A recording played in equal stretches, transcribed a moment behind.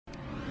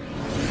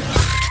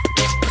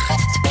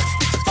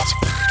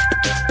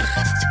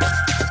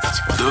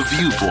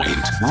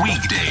Viewpoint,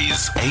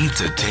 weekdays 8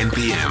 to 10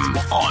 p.m.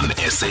 on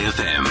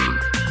SAFM.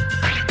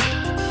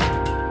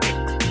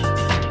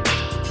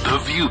 The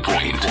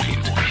Viewpoint.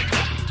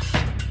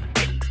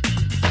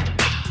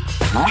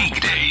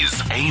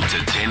 Weekdays 8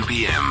 to 10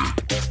 p.m.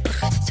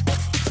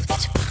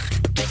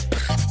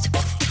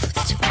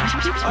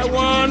 I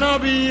wanna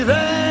be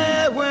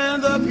there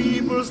when the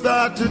people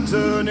start to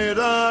turn it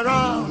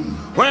around,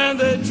 when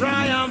they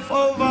triumph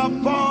over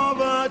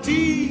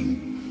poverty.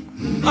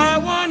 I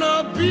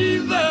wanna be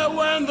there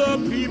when the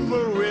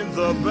people win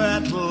the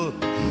battle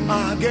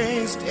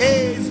against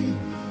AIDS.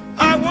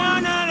 I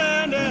wanna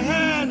lend a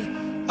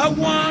hand. I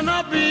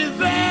wanna be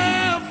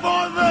there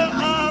for the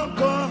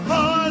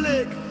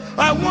alcoholic.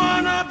 I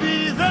wanna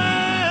be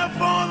there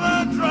for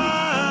the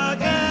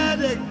drug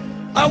addict.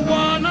 I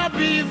wanna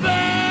be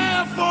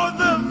there for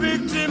the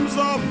victims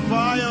of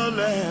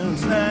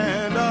violence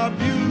and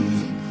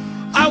abuse.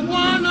 I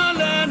wanna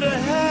lend a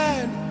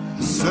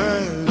hand.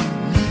 Say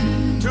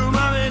to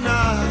Mamina,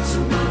 to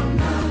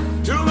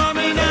Mamina, to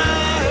Mamina.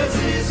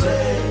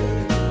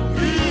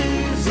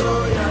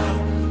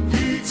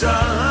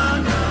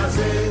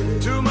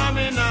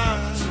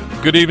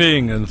 Good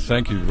evening, and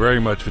thank you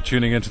very much for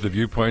tuning into the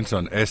Viewpoints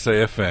on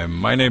SAFM.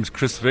 My name's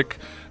Chris Vick.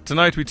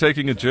 Tonight we're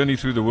taking a journey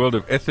through the world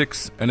of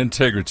ethics and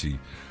integrity,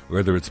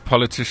 whether it's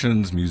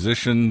politicians,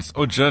 musicians,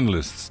 or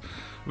journalists.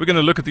 We're going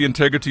to look at the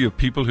integrity of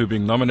people who are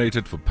being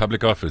nominated for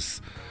public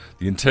office,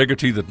 the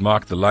integrity that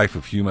marked the life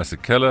of Hugh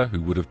Masekela, who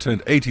would have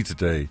turned 80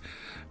 today,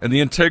 and the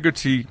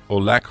integrity,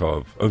 or lack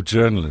of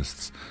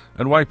journalists,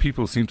 and why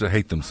people seem to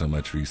hate them so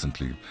much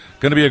recently.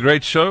 Going to be a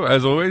great show,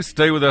 as always.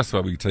 Stay with us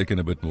while we take in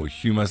a bit more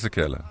Hugh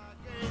Masekela.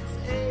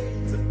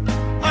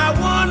 I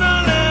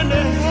wanna lend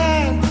a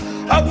hand.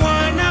 I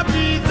wanna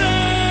be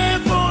there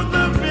for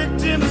the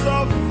victims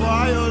of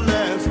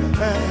violence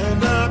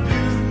and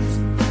abuse.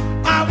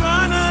 I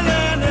wanna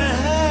lend a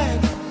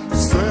hand.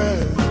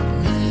 Say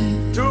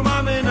to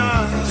Mamina,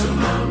 to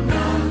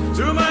Mamina,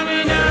 to Mamina, to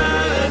Mamina.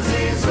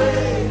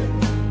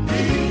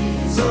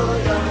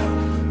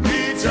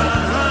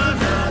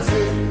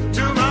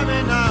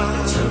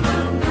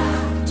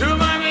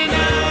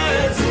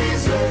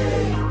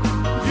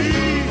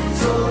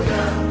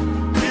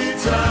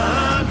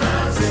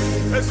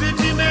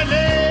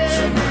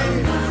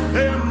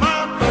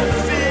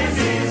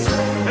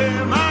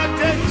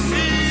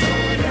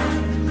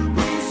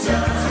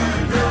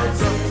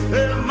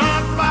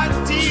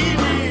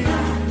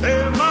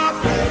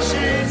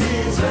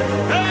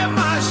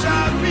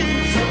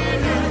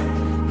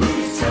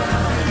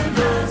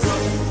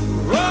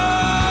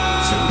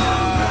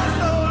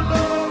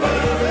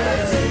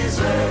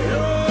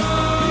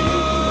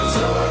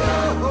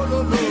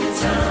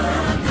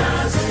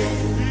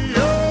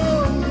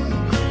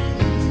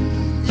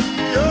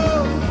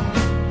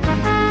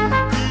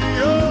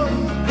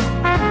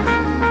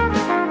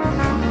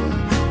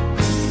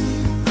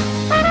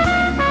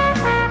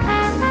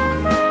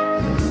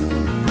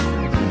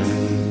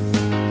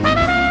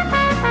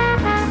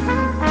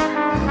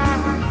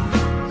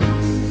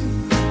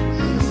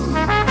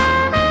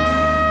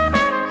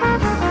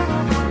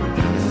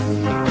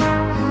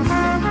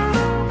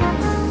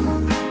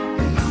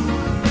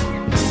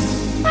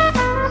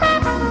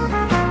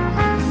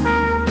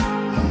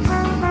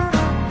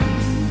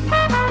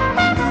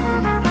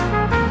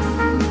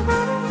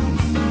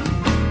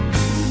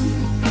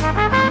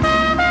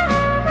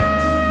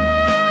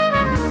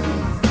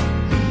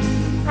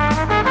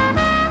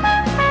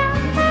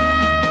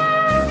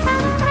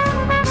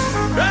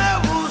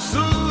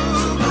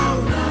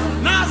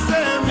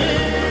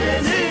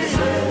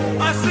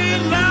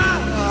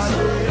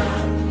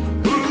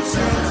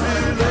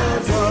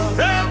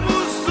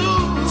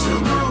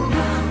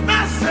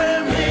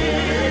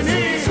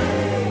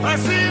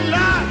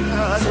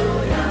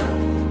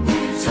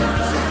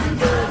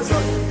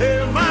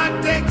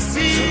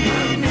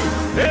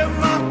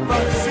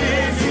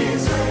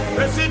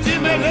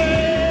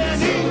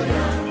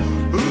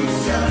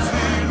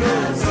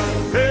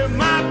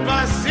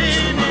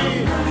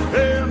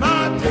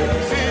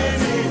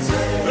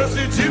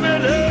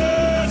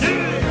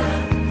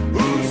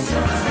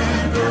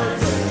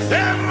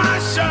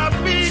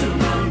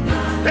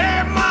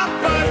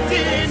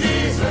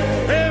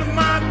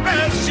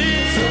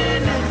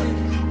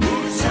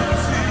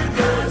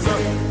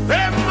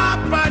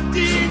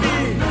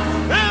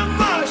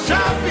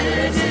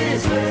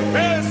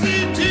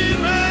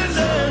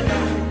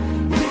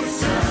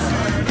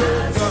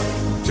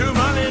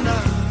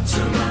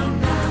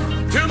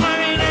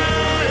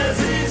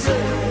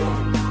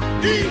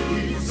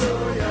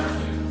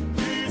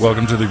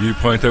 Welcome to the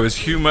Viewpoint. There was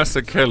Hugh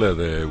Masekela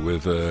there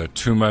with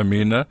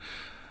Tumamina.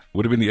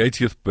 Would have been the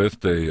 80th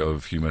birthday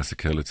of Hugh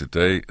Masekela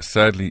today.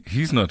 Sadly,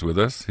 he's not with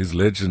us. His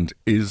legend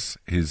is,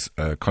 his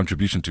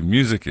contribution to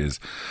music is.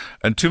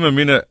 And Tuma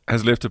Mina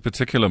has left a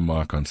particular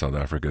mark on South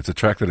Africa. It's a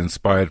track that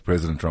inspired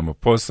President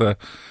Ramaphosa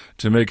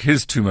to make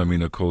his Tuma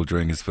Mina call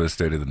during his first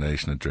State of the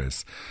Nation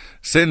address.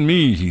 Send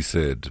me, he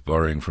said,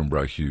 borrowing from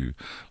Bra Hugh.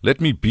 Let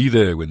me be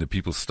there when the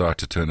people start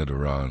to turn it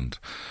around.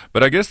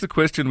 But I guess the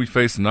question we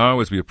face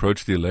now as we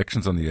approach the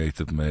elections on the 8th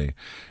of May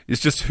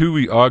is just who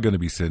we are going to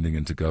be sending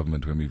into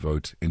government when we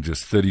vote in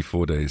just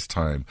 34 days'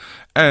 time,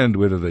 and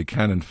whether they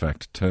can in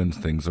fact turn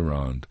things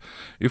around.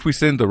 If we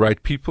send the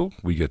right people,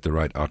 we get the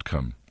right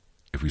outcome.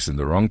 If we send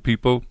the wrong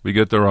people, we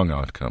get the wrong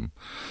outcome.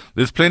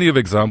 There's plenty of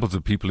examples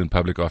of people in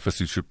public office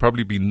who should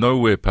probably be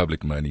nowhere near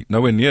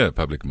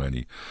public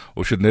money,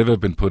 or should never have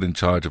been put in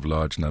charge of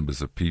large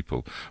numbers of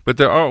people. But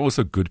there are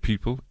also good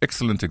people,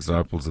 excellent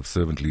examples of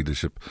servant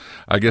leadership.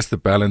 I guess the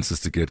balance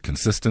is to get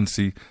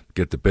consistency,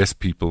 get the best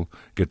people,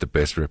 get the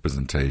best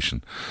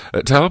representation.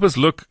 To help us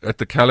look at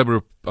the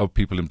caliber of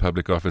people in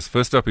public office,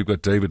 first up we've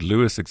got David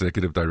Lewis,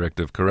 Executive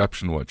Director of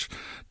Corruption Watch.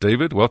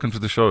 David, welcome to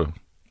the show.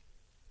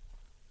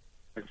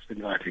 Thanks for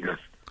inviting us.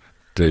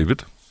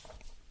 David.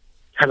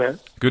 Hello.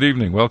 Good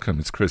evening. Welcome.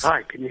 It's Chris.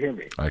 Hi, can you hear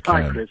me? I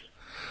can. Hi, Chris.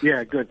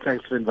 Yeah, good.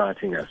 Thanks for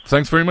inviting us.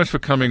 Thanks very much for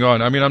coming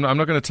on. I mean, I'm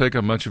not going to take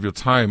up much of your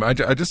time. I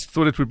just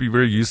thought it would be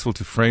very useful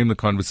to frame the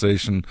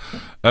conversation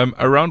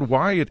around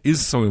why it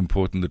is so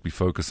important that we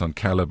focus on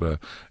caliber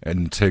and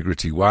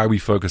integrity, why we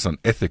focus on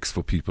ethics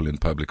for people in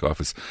public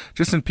office,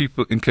 just in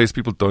case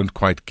people don't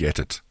quite get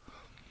it.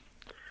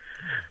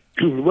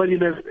 Well,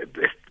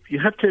 you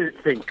have to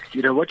think,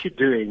 what you're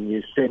doing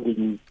is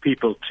sending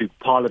people to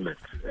Parliament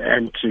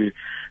and to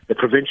the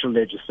provincial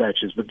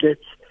legislatures, but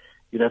let's,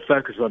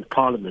 focus on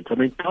Parliament. I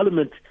mean,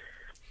 Parliament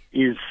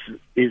is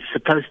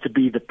supposed to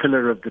be the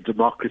pillar of the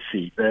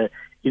democracy, the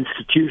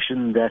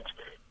institution that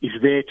is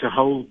there to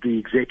hold the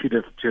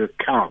executive to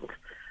account.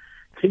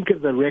 Think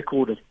of the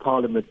record of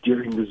Parliament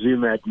during the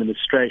Zuma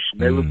administration.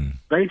 They were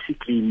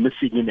basically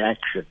missing in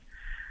action.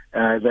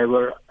 They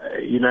were,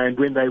 and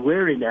when they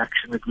were in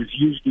action, it was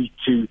usually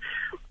to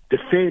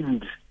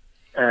defend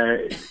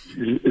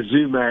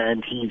Zuma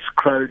and his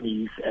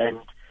cronies and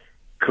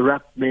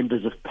corrupt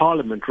members of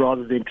Parliament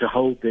rather than to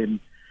hold them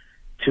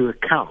to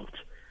account.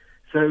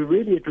 So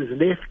really it was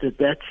left at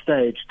that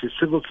stage to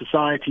civil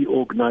society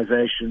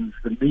organizations,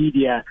 the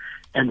media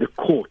and the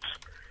courts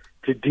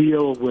to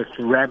deal with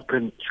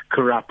rampant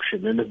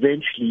corruption and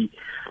eventually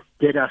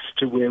get us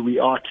to where we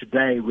are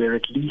today, where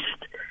at least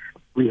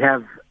we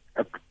have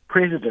a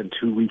president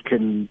who we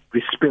can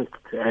respect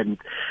and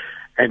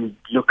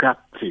look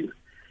up to.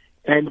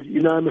 And,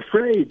 I'm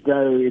afraid,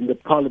 though, in the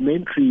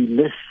parliamentary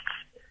lists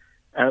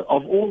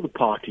of all the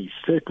parties,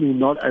 certainly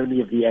not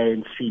only of the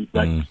ANC,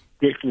 but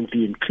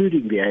definitely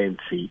including the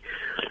ANC,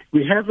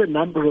 we have a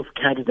number of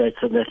candidates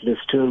on that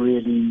list who are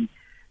really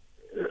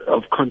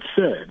of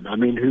concern. I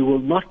mean, who will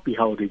not be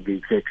holding the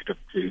executive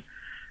to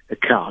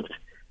account.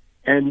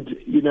 And,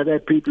 there are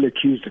people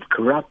accused of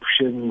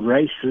corruption,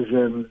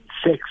 racism,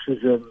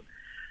 sexism,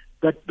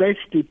 but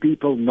basically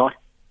people not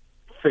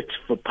fit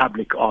for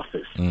public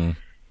office.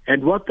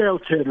 And what they'll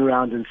turn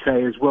around and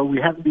say is, well, we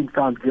haven't been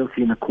found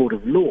guilty in a court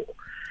of law.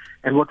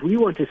 And what we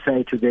want to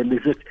say to them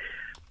is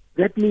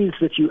that means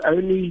that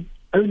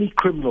only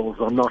criminals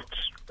are not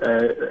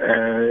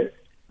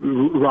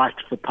right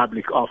for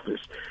public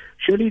office.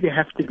 Surely there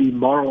have to be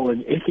moral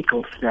and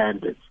ethical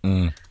standards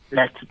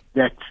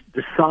that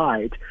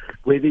decide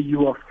whether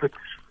you are fit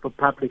for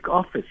public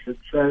office. And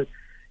so,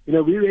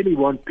 we really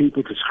want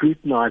people to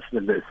scrutinize the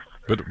list.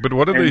 But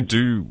what do they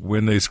do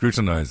when they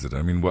scrutinize it?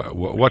 I mean,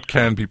 what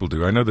can people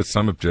do? I know that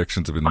some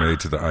objections have been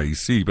made to the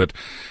IEC, but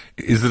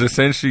is it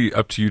essentially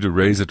up to you to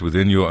raise it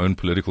within your own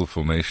political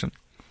formation?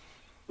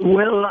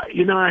 Well,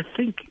 I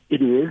think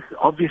it is.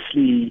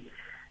 Obviously,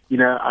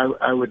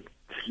 I would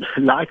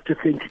like to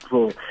think it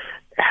will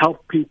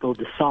help people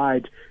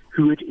decide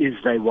who it is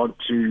they want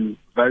to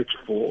vote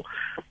for.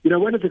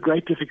 One of the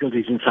great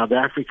difficulties in South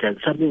Africa, and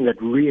something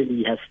that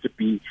really has to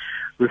be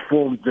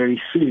reformed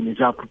very soon, is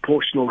our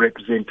proportional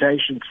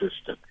representation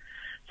system.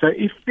 So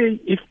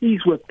if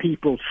these were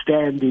people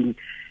standing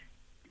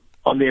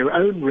on their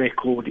own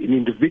record in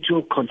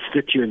individual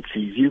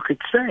constituencies, you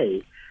could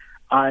say,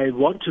 I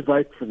want to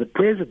vote for the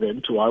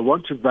president, or I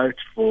want to vote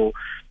for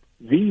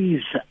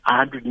these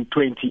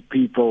 120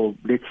 people,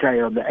 let's say,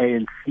 on the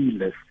ANC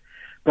list,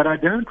 but I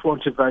don't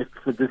want to vote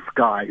for this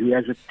guy who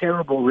has a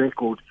terrible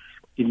record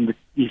in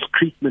his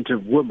treatment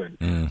of women,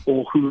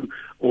 or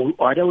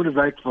I don't want to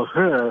vote for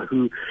her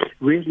who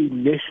really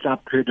messed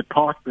up her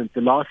department the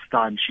last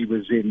time she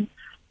was in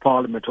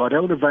Parliament, or I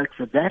don't want to vote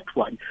for that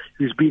one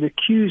who's been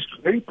accused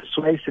very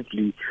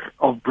persuasively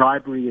of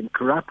bribery and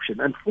corruption.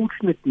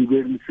 Unfortunately,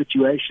 we're in a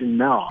situation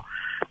now.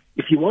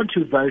 If you want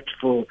to vote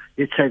for,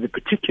 let's say, the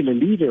particular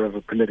leader of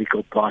a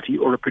political party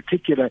or a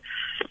particular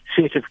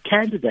set of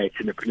candidates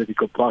in a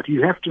political party,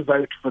 you have to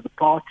vote for the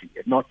party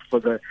and not for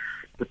the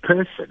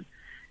person.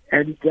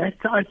 And that,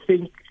 I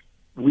think,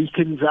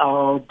 weakens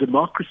our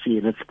democracy,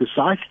 and it's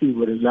precisely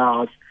what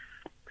allows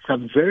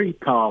some very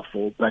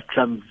powerful, but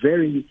some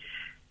very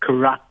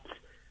corrupt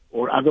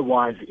or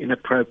otherwise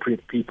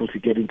inappropriate people to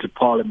get into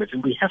parliament,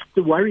 and we have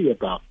to worry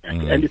about that.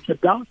 And it's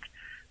about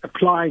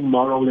applying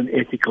moral and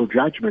ethical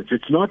judgments.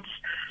 It's not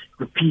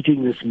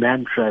repeating this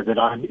mantra that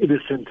I'm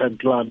innocent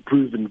until I'm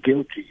proven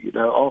guilty.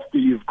 After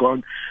you've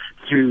gone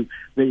through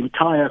the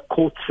entire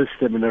court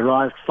system and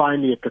arrived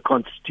finally at the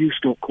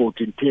Constitutional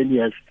Court in 10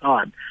 years'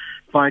 time,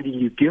 finding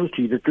you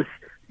guilty, that this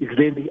is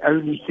then the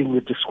only thing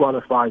that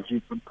disqualifies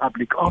you from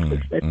public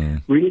office. That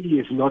really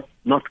is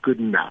not good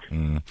enough.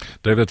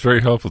 Dave, that's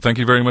very helpful. Thank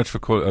you very much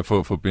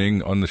for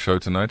being on the show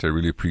tonight. I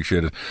really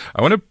appreciate it.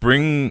 I want to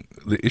bring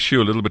the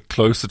issue a little bit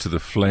closer to the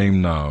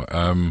flame now,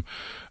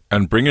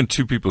 and bring in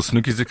two people.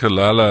 Snuki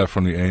Zikalala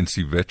from the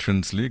ANC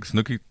Veterans League.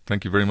 Snuki,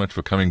 thank you very much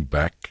for coming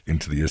back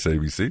into the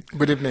SABC.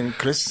 Good evening,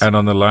 Chris. And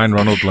on the line,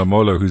 Ronald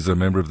Lamula, who's a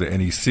member of the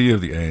NEC of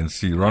the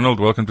ANC.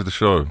 Ronald, welcome to the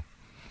show.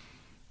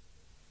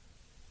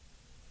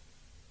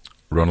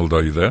 Ronald,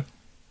 are you there?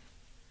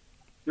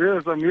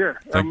 Yes, I'm here.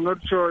 I'm not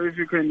sure if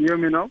you can hear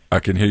me now. I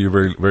can hear you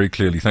very, very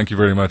clearly. Thank you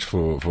very much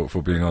for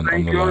being on the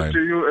line. Thank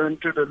you to you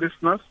and to the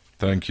listeners.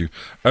 Thank you.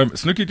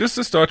 Snuki, just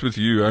to start with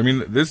you, I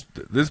mean,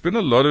 there's been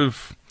a lot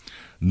of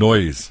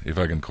noise, if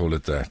I can call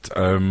it that,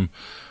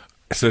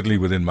 certainly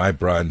within my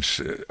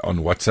branch, on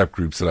WhatsApp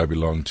groups that I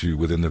belong to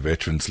within the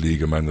Veterans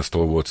League, among the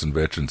stalwarts and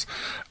veterans,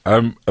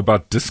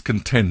 about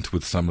discontent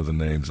with some of the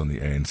names on the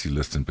ANC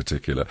list in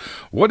particular.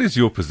 What is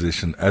your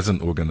position as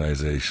an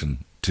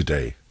organization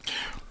today?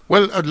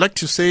 Well, I'd like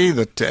to say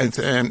that,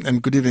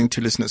 and good evening to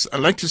listeners,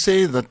 I'd like to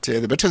say that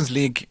the Veterans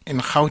League in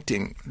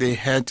Gauteng, they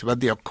had what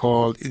they are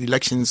called the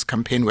elections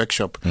campaign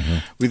workshop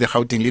with the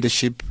Gauteng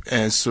leadership,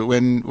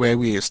 where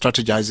we are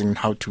strategizing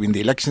how to win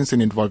the elections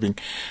and involving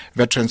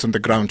veterans on the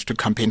ground to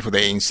campaign for the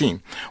ANC.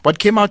 What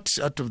came out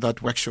of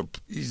that workshop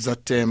is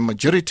that a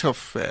majority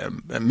of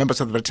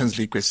members of the Veterans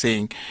League were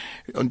saying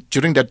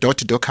during their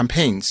door-to-door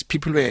campaigns,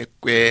 people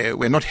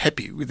were not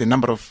happy with the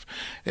number of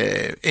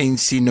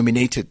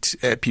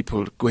ANC-nominated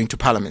people going to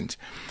Parliament.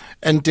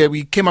 And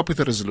we came up with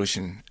a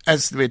resolution,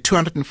 as there were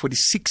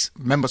 246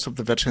 members of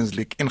the Veterans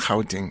League in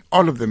Gauteng,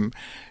 all of them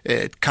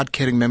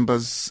card-carrying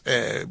members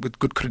with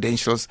good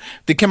credentials.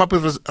 They came up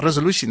with a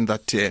resolution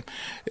that,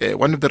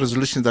 one of the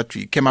resolutions that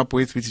we came up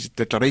with, which is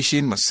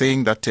declaration, was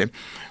saying that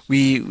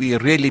we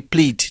really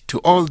plead to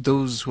all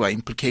those who are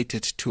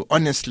implicated to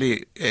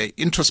honestly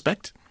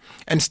introspect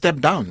and step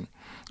down.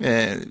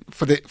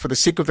 For the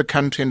sake of the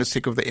country and the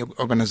sake of the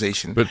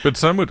organization. But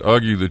some would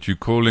argue that you're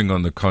calling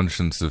on the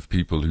conscience of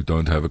people who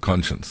don't have a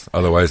conscience.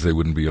 Otherwise, they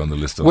wouldn't be on the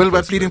list. Well,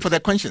 we're pleading for their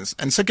conscience.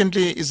 And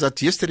secondly, is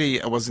that yesterday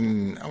I was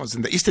in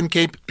the Eastern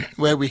Cape,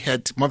 where we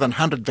had more than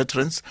 100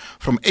 veterans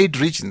from 8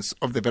 regions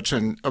of the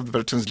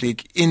Veterans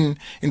League in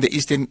the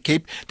Eastern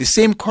Cape. The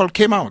same call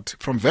came out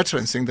from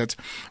veterans saying that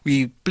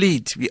we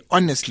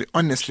honestly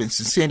and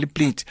sincerely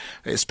plead,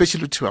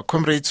 especially to our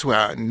comrades who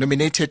are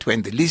nominated, who are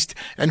in the list,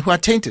 and who are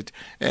tainted,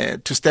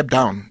 to step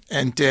down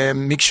and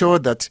make sure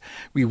that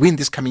we win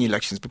these coming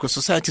elections, because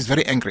society is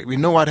very angry. We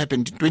know what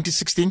happened in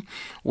 2016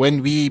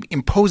 when we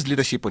imposed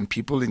leadership on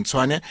people in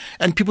Tshwane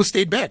and people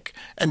stayed back.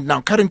 And now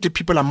currently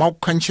people are more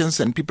conscious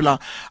and people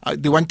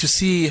they want to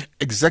see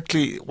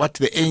exactly what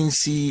the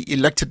ANC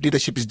elected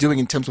leadership is doing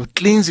in terms of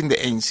cleansing the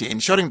ANC,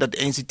 ensuring that the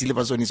ANC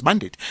delivers on its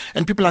mandate.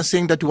 And people are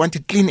saying that we want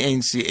a clean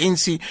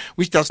ANC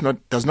which does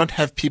not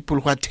have people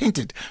who are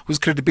tainted, whose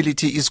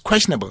credibility is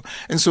questionable.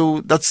 And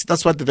so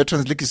that's what the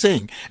Veterans League is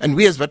saying. And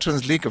we as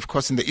Veterans League, of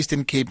course, in the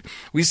Eastern Cape,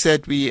 we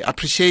said we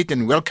appreciate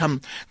and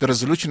welcome the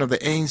resolution of the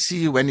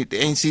ANC when the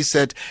ANC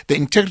said the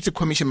Integrity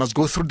Commission must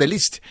go through the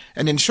list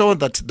and ensure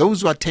that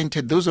those who are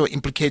tainted, those who are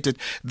implicated,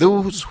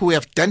 those who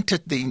have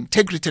dented the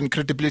integrity and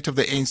credibility of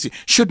the ANC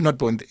should not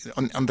be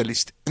on the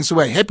list. And so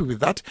we're happy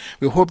with that.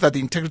 We hope that the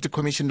Integrity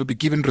Commission will be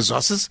given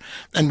resources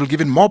and will be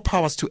given more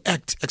powers to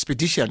act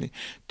expeditiously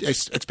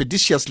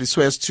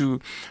so as to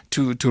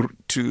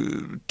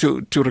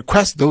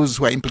request those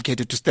who are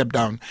implicated to step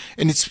down.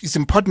 And it's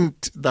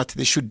important that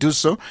they should do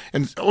so.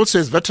 And also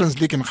as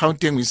Veterans League in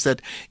Gauteng, we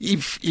said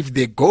if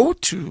they go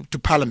to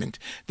Parliament,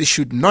 they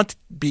should not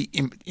be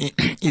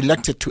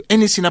elected to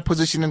any senior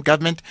position in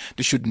government.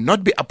 They should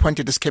not be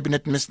appointed as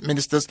cabinet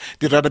ministers.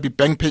 They'd rather be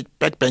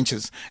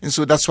backbenchers. And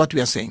so that's what we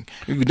are saying.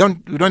 We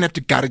don't have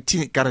to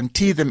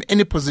guarantee them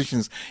any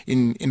positions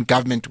in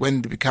government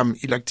when they become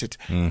elected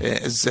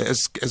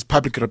as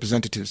public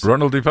representatives.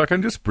 Ronald, if I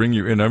can just bring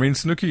you in. I mean,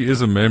 Snuki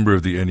is a member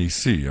of the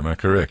NEC, am I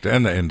correct?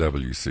 And the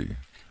NWC.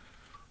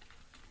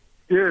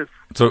 Yes.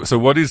 So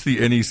what is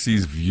the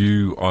NEC's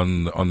view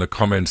on the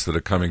comments that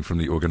are coming from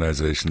the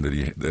organization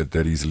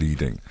that he's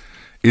leading?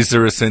 Is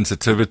there a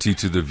sensitivity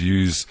to the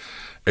views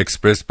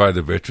expressed by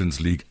the Veterans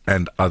League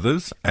and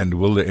others? And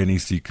will the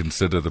NEC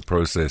consider the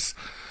process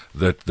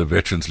that the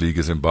Veterans League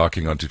is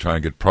embarking on to try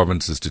and get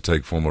provinces to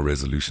take formal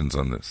resolutions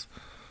on this?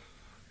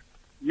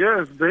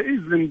 Yes, there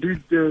is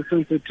indeed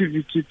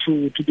sensitivity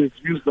to the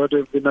views that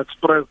have been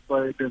expressed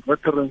by the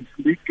Veterans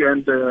League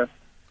and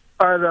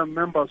other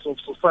members of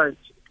society.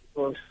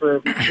 Because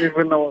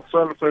even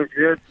ourselves have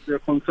heard the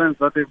concerns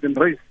that have been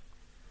raised.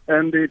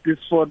 And it is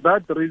for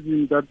that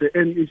reason that the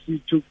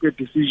NEC took a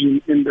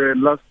decision in the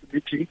last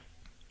meeting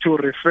to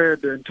refer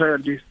the entire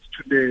list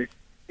to the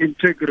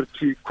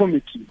Integrity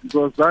Committee,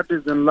 because that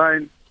is in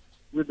line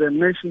with the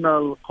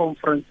National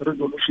Conference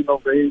resolution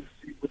of the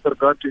ANC with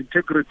regard to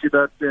integrity,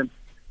 that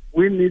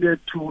we needed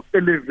to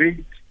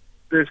elevate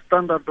the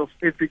standard of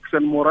ethics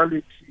and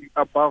morality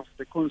above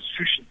the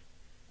Constitution.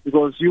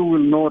 Because you will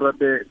know that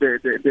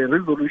the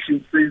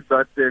resolution says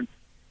that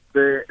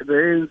the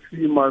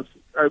ANC must be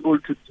able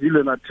to deal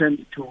and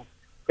attend to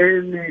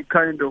any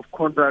kind of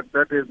conduct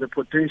that has the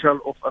potential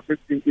of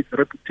affecting its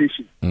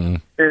reputation.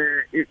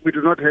 We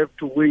do not have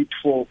to wait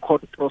for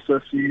court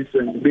processes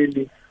and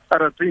many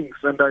other things.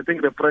 And I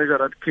think the pressure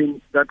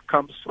that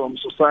comes from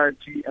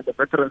society and the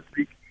Veterans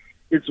League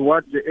is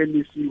what the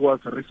NEC was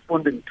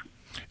responding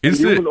to.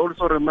 You will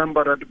also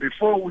remember that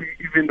before we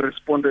even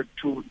responded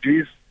to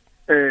these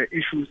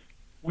issues,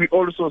 we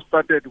also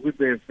started with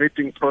the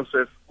vetting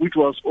process, which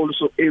was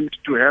also aimed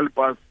to help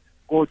us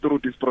go through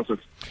this process.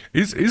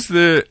 Is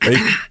there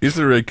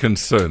a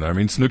concern? I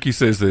mean, Snuki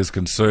says there's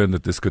concern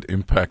that this could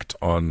impact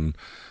on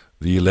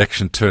the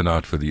election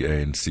turnout for the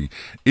ANC.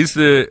 Is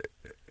there?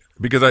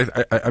 Because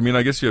I mean,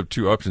 I guess you have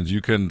two options.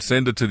 You can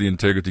send it to the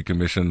Integrity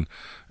Commission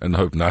and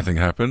hope nothing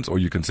happens, or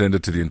you can send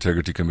it to the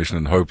Integrity Commission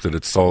and hope that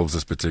it solves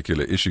this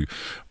particular issue.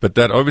 But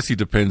that obviously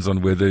depends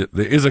on whether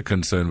there is a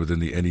concern within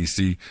the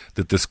NEC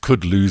that this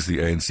could lose the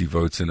ANC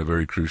votes in a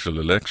very crucial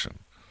election.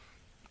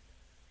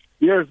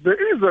 Yes,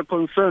 there is a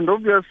concern.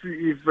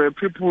 Obviously, if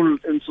people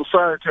in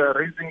society are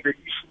raising the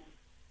issue,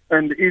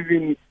 and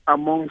even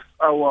amongst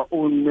our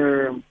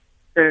own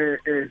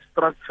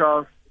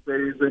structures,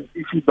 there is an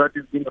issue that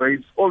is being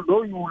raised.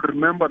 Although you will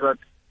remember that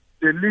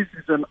the list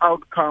is an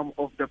outcome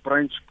of the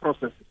branch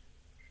processes,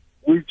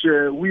 which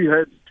we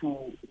had to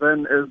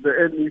then, as the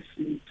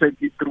NEC,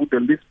 take it through the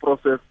list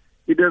process.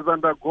 It has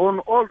undergone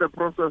all the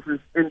processes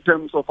in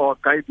terms of our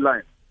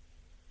guidelines.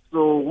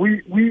 So we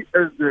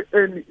as the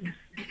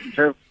NEC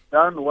have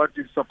done what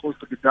is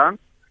supposed to be done,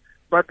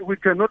 but we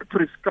cannot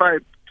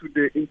prescribe to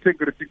the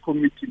Integrity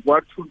Committee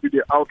what should be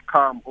the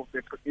outcome of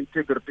the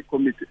Integrity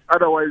Committee.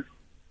 Otherwise,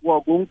 we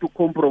are going to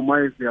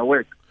compromise their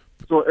work.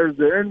 So as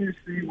the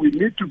NEC, we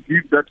need to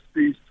give that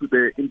space to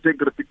the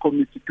Integrity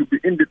Committee to be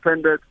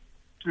independent,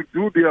 to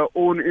do their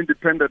own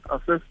independent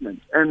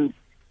assessment. And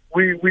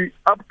we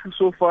up to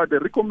so far, the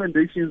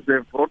recommendations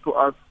they've brought to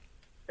us,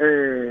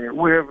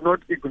 we have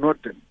not ignored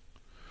them.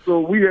 So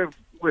we have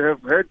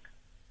had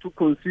to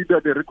consider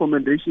the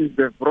recommendations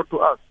they've brought to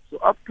us. So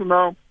up to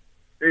now,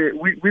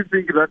 we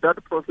think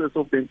that process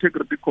of the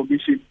Integrity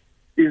Commission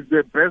is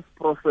the best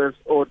process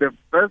or the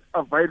best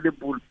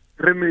available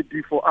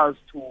remedy for us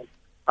to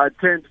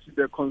attend to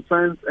the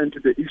concerns and to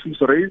the issues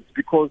raised,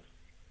 because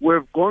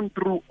we've gone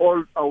through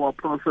all our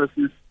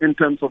processes in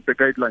terms of the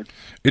guidelines.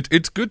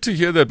 It's good to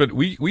hear that, but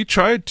we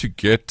tried to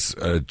get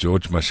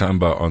George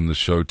Mashamba on the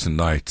show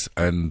tonight,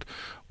 and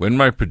when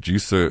my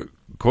producer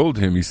called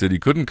him, he said he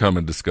couldn't come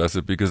and discuss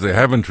it because they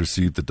haven't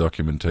received the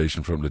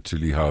documentation from the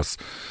Tuli House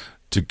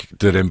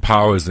that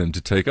empowers them to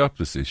take up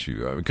this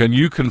issue. Can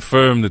you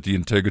confirm that the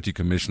Integrity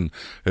Commission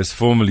has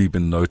formally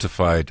been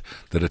notified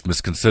that it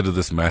must consider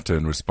this matter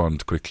and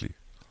respond quickly?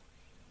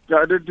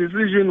 Yeah, the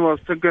decision was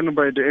taken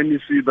by the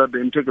NEC that the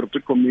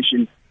Integrity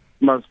Commission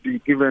must be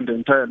given the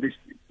entire list.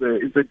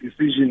 It's a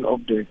decision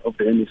of the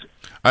NEC.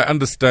 I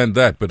understand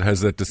that, but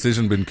has that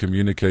decision been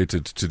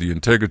communicated to the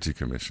Integrity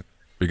Commission?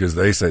 Because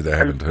they say they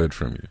haven't heard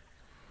from you.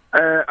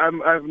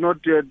 I've not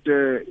yet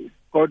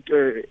got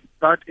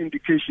that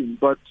indication,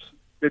 but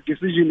the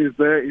decision is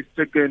there, it's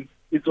taken,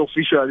 it's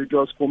official, it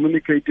was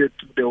communicated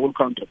to the whole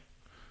country.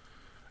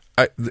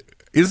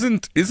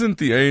 Isn't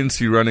the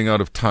ANC running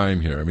out of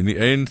time here? I mean, the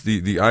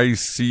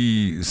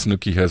IEC,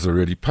 Snuki, has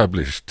already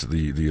published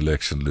the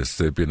election list.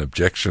 There have been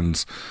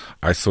objections.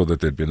 I saw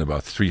that there had been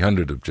about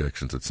 300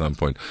 objections at some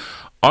point.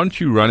 Aren't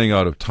you running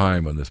out of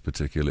time on this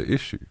particular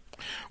issue?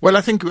 Well,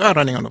 I think we are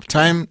running out of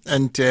time,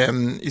 and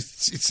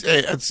it's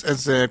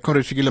as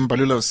Comrade Fikile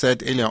Mbalula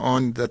said earlier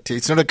on, that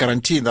it's not a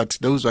guarantee that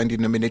those who are in the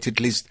nominated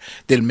list,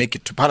 they'll make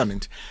it to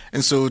Parliament.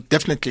 And so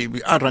definitely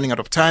we are running out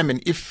of time,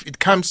 and if it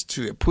comes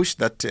to a push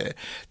that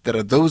there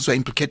are those who are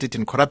implicated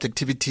in corrupt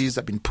activities,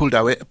 have been pulled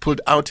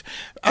out,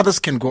 others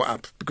can go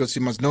up, because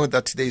you must know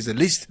that there is a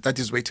list that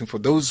is waiting for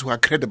those who are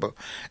credible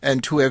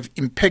and who have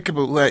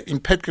impeccable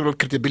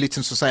credibility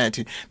in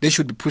society. They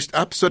should be pushed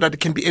up so that they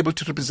can be able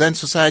to represent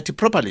society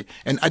properly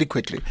and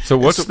adequately. So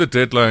what's the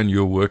deadline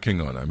you're working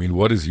on? I mean,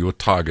 what is your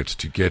target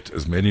to get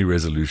as many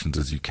resolutions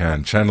as you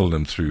can, channel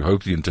them through,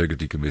 hope the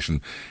Integrity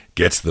Commission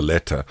gets the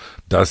letter,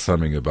 does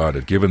something about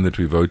it, given that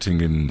we're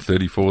voting in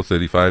 34,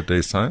 35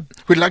 days' time?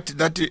 We'd like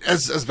that,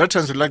 as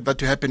veterans, we'd like that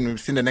to happen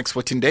within the next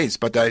 14 days,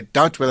 but I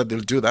doubt whether they'll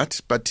do that.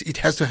 But it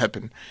has to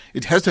happen.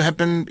 It has to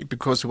happen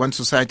because we want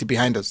society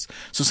behind us.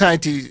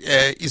 Society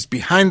is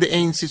behind the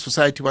ANC.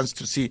 Society wants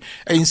to see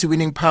ANC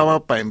winning power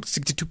by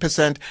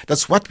 62%.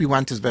 That's what we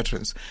want as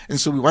veterans. And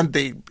so we want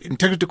the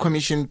Integrity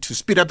Commission to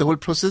speed up the whole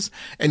process,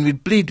 and we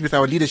plead with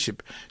our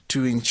leadership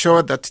to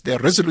ensure that the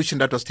resolution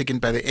that was taken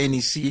by the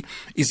NEC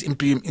is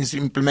is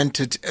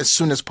implemented as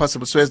soon as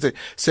possible, so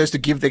as to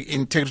give the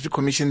Integrity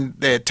Commission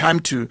the time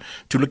to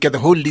look at the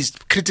whole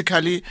list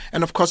critically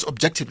and, of course,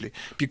 objectively,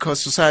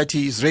 because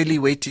society is really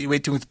waiting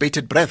with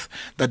bated breath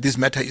that this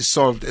matter is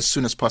solved as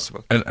soon as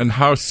possible. And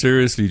how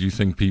seriously do you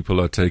think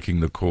people are taking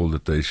the call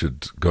that they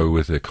should go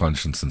with their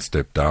conscience and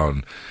step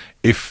down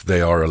if they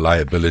are a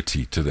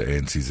liability to the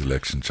ANC's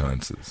election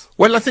chances?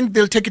 Well, I think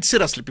they'll take it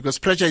seriously because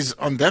pressure is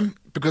on them.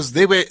 Because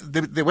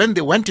when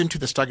they went into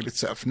the struggle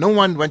itself, no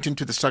one went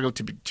into the struggle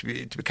to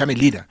become a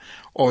leader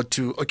or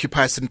to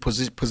occupy a certain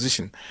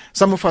position.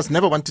 Some of us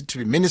never wanted to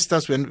be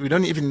ministers. We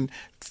don't even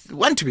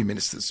want to be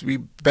ministers. We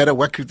better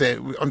work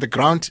on the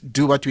ground,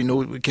 do what we know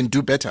we can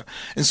do better.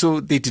 And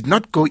so they did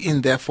not go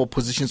in there for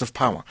positions of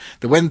power.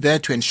 They went there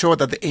to ensure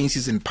that the ANC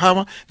is in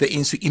power. The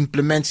ANC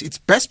implements its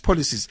best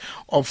policies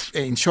of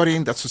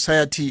ensuring that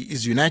society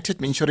is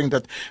united, ensuring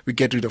that we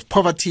get rid of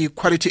poverty,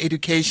 quality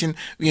education,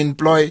 we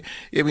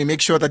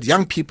make sure that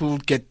young people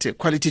get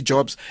quality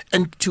jobs,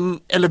 and to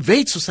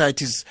elevate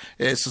society's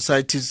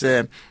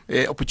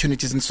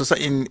opportunities in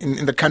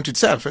the country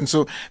itself. And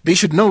so they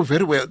should know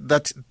very well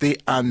that they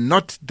are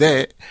not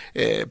there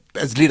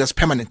as leaders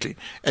permanently.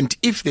 And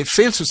if they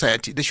fail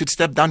society, they should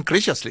step down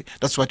graciously.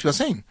 That's what we are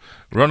saying.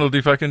 Ronald,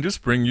 if I can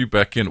just bring you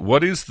back in,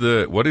 what is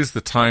the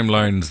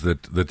timelines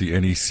that the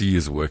NEC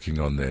is working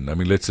on then? I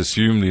mean, let's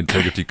assume the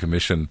Integrity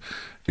Commission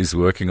is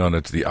working on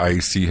it. The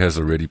IEC has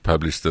already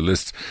published the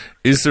list.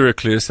 Is there a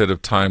clear set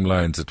of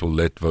timelines that will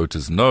let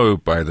voters know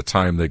by the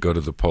time they go to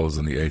the polls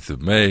on the 8th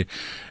of May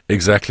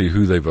exactly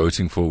who they're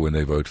voting for when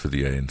they vote for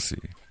the ANC?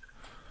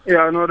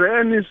 Yeah, no,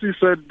 the NEC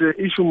said the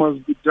issue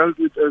must be dealt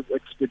with as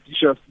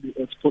expeditiously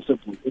as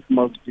possible. It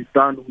must be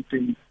done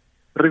within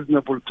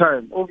reasonable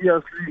time.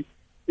 Obviously,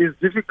 it's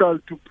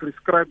difficult to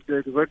prescribe the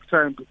exact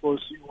time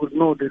because you would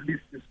know the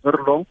list is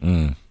very long.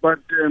 But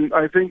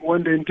I think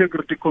when the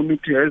Integrity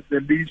Committee has the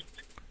list,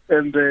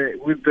 and they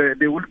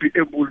will be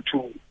able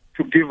to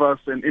give us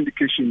an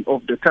indication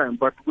of the time.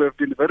 But we have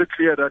been very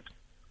clear that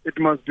it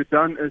must be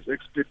done as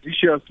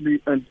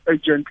expeditiously and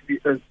urgently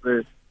as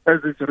is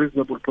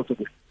reasonable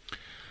possible.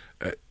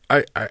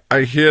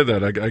 I hear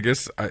that. I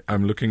guess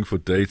I'm looking for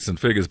dates and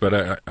figures,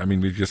 but I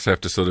mean, we just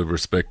have to sort of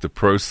respect the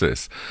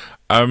process.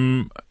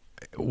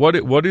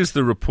 What is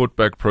the report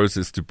back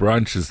process to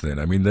branches then?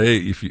 I mean,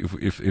 if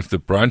the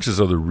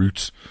branches are the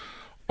root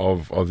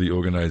of the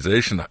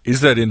organization, is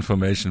that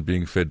information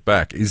being fed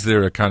back? Is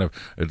there a kind of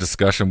a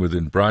discussion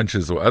within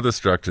branches or other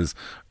structures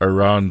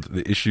around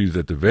the issue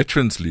that the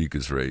Veterans League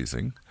is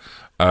raising,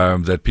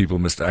 that people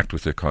must act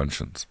with their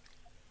conscience?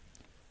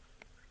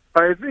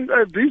 I think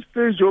at this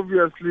stage,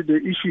 obviously, the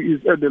issue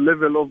is at the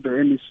level of the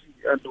NEC,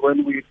 and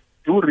when we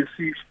do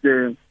receive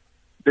the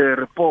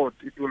report,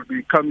 it will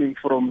come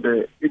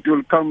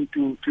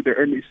to the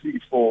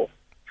NEC for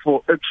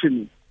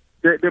action.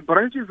 The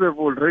branches have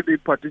already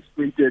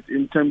participated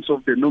in terms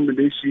of the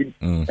nomination,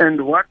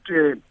 and what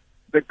the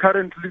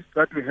current list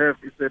that we have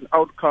is an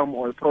outcome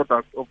or a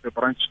product of the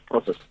branch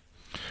process.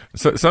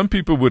 So some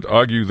people would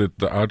argue that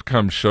the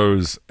outcome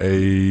shows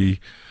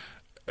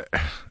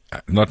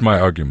not my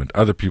argument,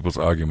 other people's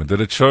argument,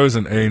 that it shows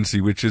an ANC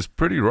which is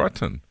pretty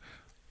rotten.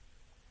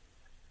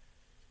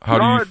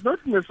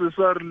 Not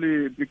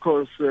necessarily,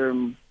 because...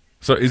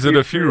 so is it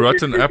a few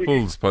rotten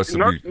apples,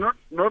 possibly?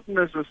 Not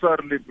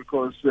necessarily,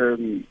 because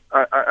it's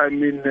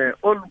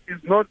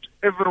not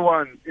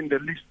everyone in the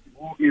list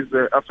who is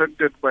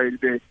affected by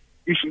the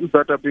issues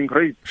that are being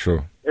raised.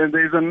 Sure. And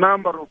there is a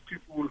number of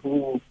people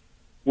who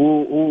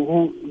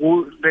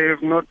they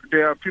have not.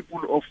 They are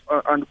people of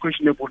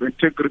unquestionable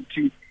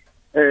integrity,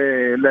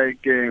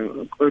 like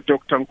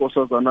Dr.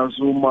 Nkosazana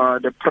Zuma,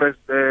 the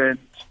president.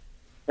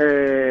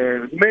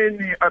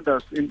 Many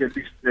others in the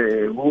list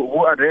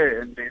who are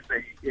there, and there's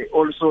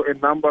also a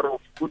number of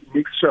good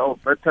mixture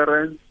of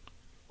veterans,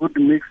 good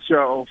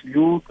mixture of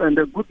youth, and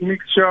a good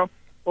mixture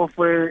of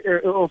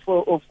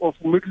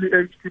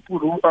middle-aged people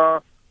who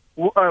are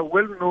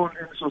well known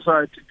in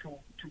society to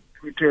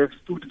have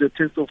stood the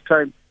test of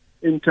time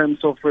in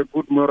terms of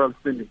good moral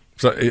standing.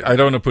 So I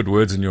don't want to put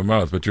words in your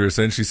mouth, but you're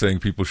essentially saying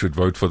people should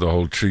vote for the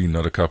whole tree,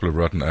 not a couple of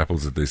rotten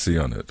apples that they see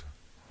on it.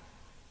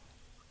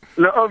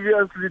 Now,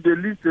 obviously, the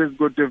list has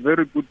got a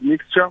very good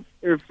mixture.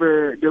 If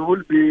there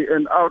will be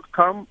an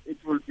outcome,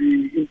 it will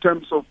be, in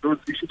terms of those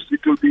issues,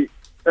 it will be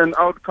an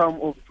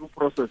outcome of due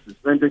processes.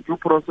 And the due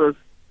process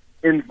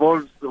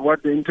involves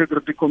what the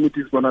Integrity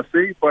Committee is going to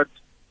say, but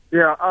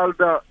there are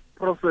other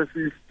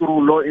processes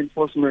through law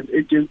enforcement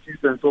agencies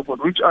and so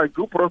forth, which are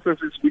due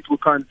processes which we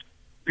can't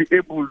be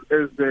able,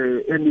 as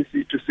the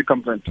NEC, to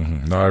circumvent.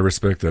 No, I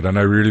respect that, and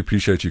I really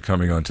appreciate you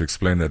coming on to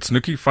explain that.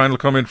 Snuki, final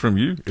comment from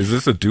you. Is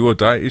this a do or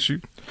die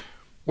issue?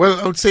 Well,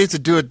 I would say it's a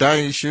do or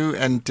die issue,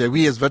 and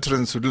we as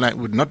veterans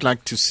would not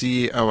like to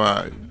see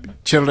our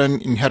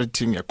children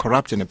inheriting a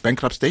corrupt and a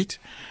bankrupt state,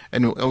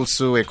 and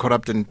also a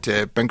corrupt and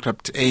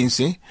bankrupt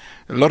ANC.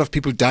 A lot of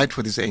people died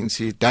for this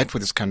ANC, died for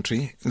this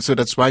country, and so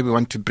that's why we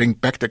want to bring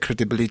back the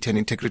credibility and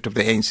integrity of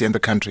the ANC and the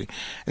country.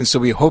 And so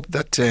we hope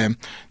that the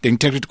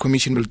Integrity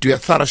Commission will do a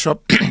thorough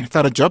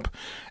job,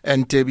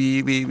 and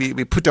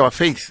we put our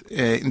faith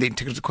in the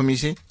Integrity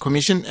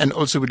Commission, and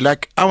also we'd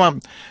like our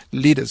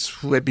leaders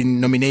who have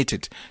been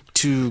nominated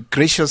to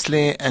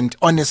graciously and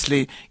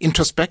honestly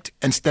introspect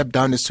and step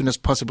down as soon as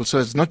possible so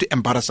as not to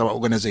embarrass our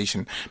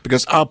organization,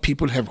 because our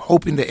people have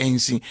hope in the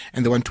ANC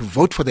and they want to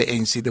vote for the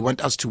ANC. They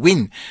want us to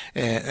win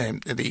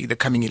the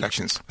coming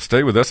elections.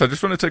 Stay with us. I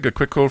just want to take a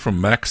quick call from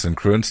Max in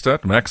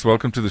Kroonstad. Max,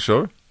 welcome to the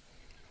show.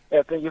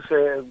 Yeah, thank you,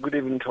 sir. Good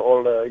evening to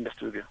all in the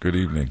studio. Good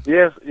evening.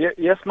 Yes.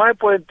 My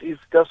point is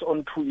just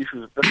on two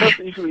issues. The first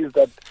issue is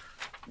that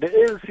the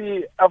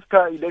ANC,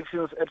 after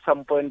elections at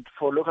some point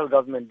for local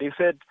government, they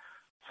said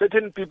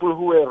certain people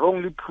who were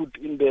wrongly put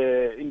in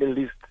the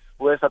list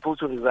were supposed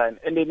to resign,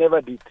 and they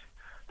never did.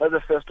 That's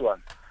the first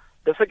one.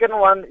 The second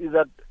one is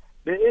that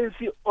the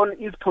ANC on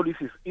its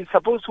policies is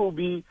supposed to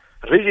be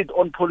rigid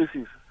on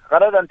policies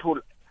rather than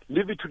to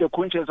leave it to the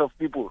conscience of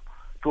people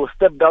to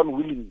step down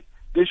willingly.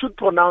 They should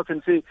pronounce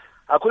and say,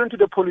 according to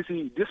the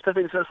policy, this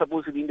person is not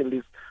supposed to be in the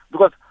list,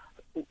 because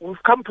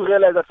we've come to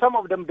realize that some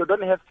of them they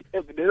don't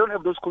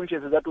have those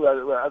consciences that we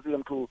are asking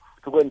them to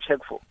go and check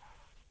for.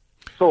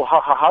 So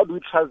how do we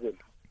trust them?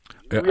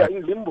 We are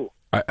in limbo.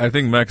 I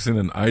think, Max, in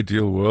an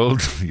ideal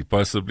world,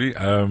 possibly,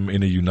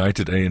 in a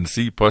united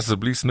ANC,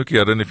 possibly. Snuki,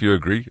 I don't know if you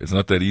agree. It's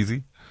not that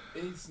easy.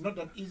 It's not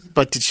that easy,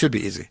 but it should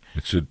be easy.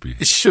 It should be.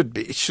 It should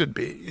be. It should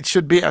be. It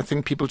should be. I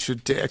think people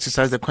should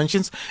exercise their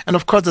conscience, and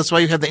of course, that's why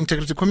you have the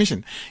Integrity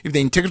Commission. If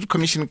the Integrity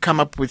Commission come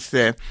up with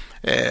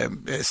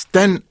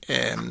stern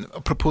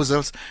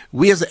proposals,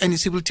 we as the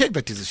NEC will take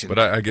that decision. But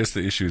I guess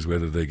the issue is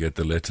whether they get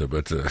the letter.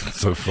 But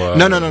so far,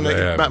 no.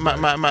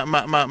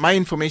 My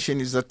information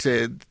is that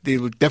they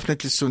will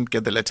definitely soon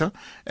get the letter,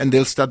 and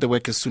they'll start the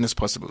work as soon as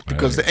possible,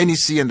 because the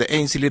NEC and the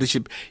ANC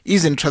leadership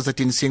is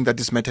interested in seeing that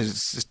this matter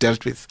is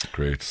dealt with.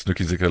 Great.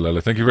 Snuki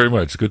Zikalala, thank you very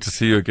much. Good to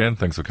see you again.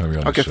 Thanks for coming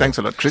on the show. Okay, thanks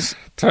a lot, Chris.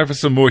 Time for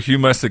some more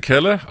Huma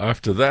Sekela.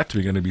 After that,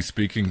 we're going to be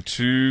speaking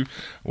to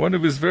one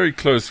of his very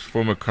close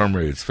former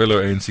comrades, fellow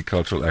ANC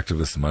cultural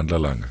activist Mandla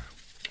Langa.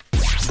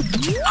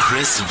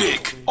 Chris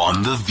Vick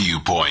on The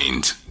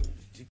Viewpoint.